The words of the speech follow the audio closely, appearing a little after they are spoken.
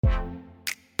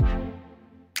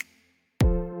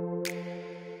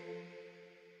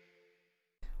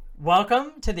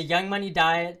Welcome to the Young Money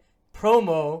Diet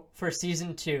promo for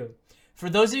Season 2. For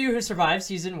those of you who survived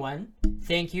Season 1,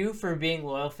 thank you for being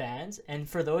loyal fans. And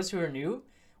for those who are new,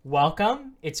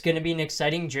 welcome. It's going to be an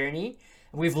exciting journey.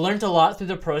 We've learned a lot through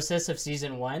the process of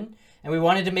Season 1, and we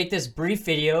wanted to make this brief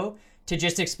video to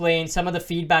just explain some of the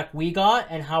feedback we got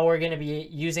and how we're going to be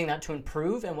using that to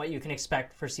improve and what you can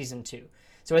expect for Season 2.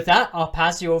 So with that, I'll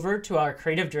pass you over to our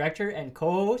creative director and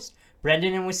co-host,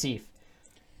 Brendan and Wasif.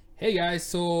 Hey guys,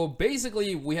 so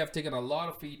basically we have taken a lot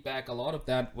of feedback. A lot of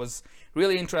that was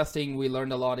really interesting. We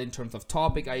learned a lot in terms of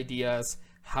topic ideas,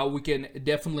 how we can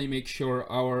definitely make sure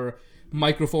our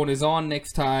microphone is on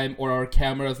next time or our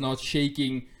camera is not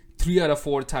shaking 3 out of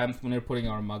 4 times when we're putting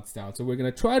our mugs down. So we're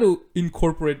going to try to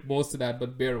incorporate most of that,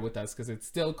 but bear with us because it's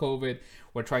still COVID.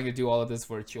 We're trying to do all of this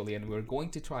virtually, and we're going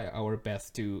to try our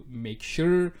best to make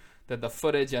sure that the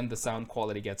footage and the sound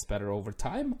quality gets better over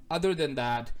time. Other than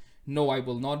that, no, I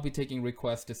will not be taking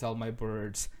requests to sell my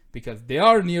birds because they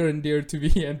are near and dear to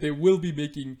me and they will be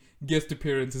making guest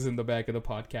appearances in the back of the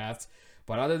podcast.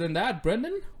 But other than that,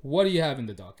 Brendan, what do you have in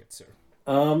the docket, sir?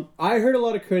 I heard a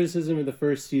lot of criticism in the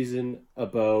first season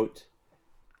about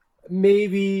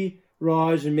maybe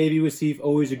Raj and maybe Wasif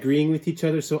always agreeing with each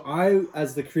other. So I,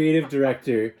 as the creative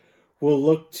director, will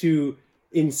look to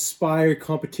inspire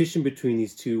competition between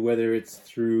these two, whether it's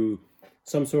through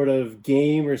some sort of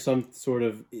game or some sort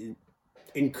of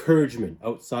encouragement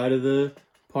outside of the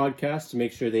podcast to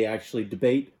make sure they actually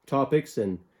debate topics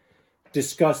and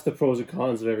discuss the pros and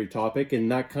cons of every topic. And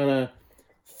that kind of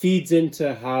feeds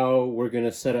into how we're going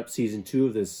to set up season 2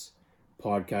 of this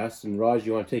podcast. And Raj,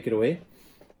 you want to take it away?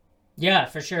 Yeah,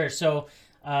 for sure. So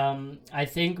I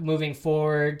think moving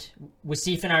forward,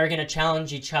 Wasif and I are going to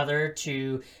challenge each other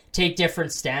to take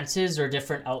different stances or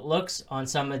different outlooks on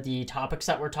some of the topics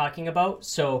that we're talking about.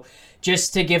 So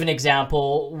just to give an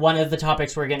example, one of the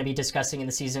topics we're going to be discussing in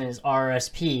the season is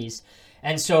RRSPs.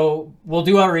 And so we'll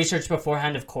do our research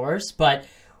beforehand, of course, but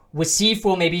Wasif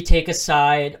will maybe take a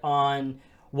side on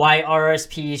why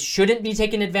RRSPs shouldn't be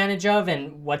taken advantage of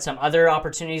and what some other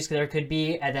opportunities there could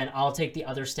be. And then I'll take the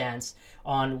other stance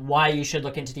on why you should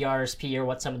look into the RRSP or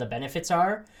what some of the benefits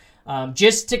are.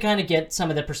 Just to kind of get some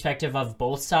of the perspective of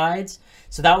both sides.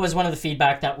 So that was one of the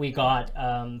feedback that we got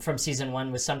from season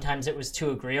 1 was sometimes it was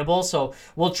too agreeable. So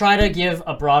we'll try to give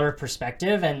a broader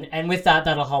perspective and with that,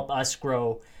 that'll help us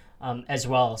grow as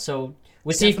well. So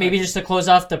Wasif, maybe just to close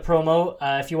off the promo,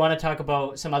 if you want to talk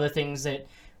about some other things that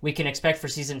we can expect for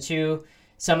season 2,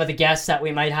 some of the guests that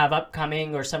we might have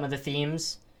upcoming or some of the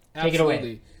themes. Take it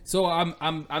away. So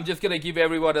I'm just gonna give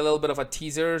everyone a little bit of a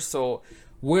teaser. So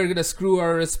we're gonna screw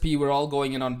RSP. We're all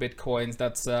going in on Bitcoins.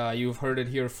 That's you've heard it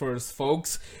here first,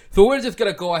 folks. So we're just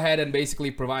gonna go ahead and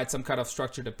basically provide some kind of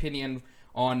structured opinion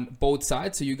on both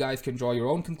sides, so you guys can draw your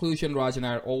own conclusion. Raj and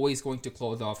I are always going to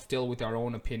close off still with our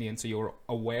own opinion, so you're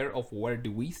aware of where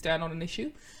do we stand on an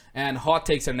issue. And hot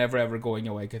takes are never ever going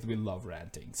away because we love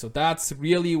ranting. So that's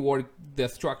really what the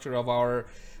structure of our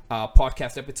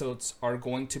podcast episodes are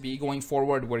going to be going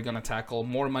forward. We're going to tackle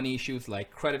more money issues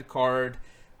like credit card,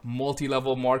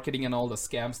 multi-level marketing, and all the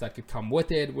scams that could come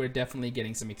with it. We're definitely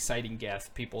getting some exciting guests,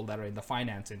 people that are in the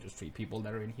finance industry, people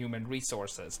that are in human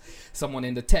resources, someone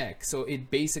in the tech. So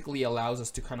it basically allows us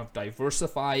to kind of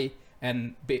diversify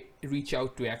and reach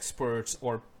out to experts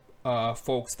or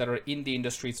folks that are in the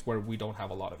industries where we don't have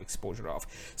a lot of exposure of.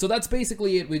 So that's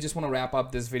basically it. We just want to wrap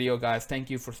up this video, guys. Thank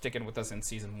you for sticking with us in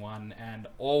season 1, and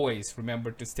always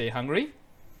remember to stay hungry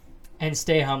and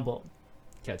stay humble.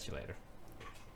 Catch you later.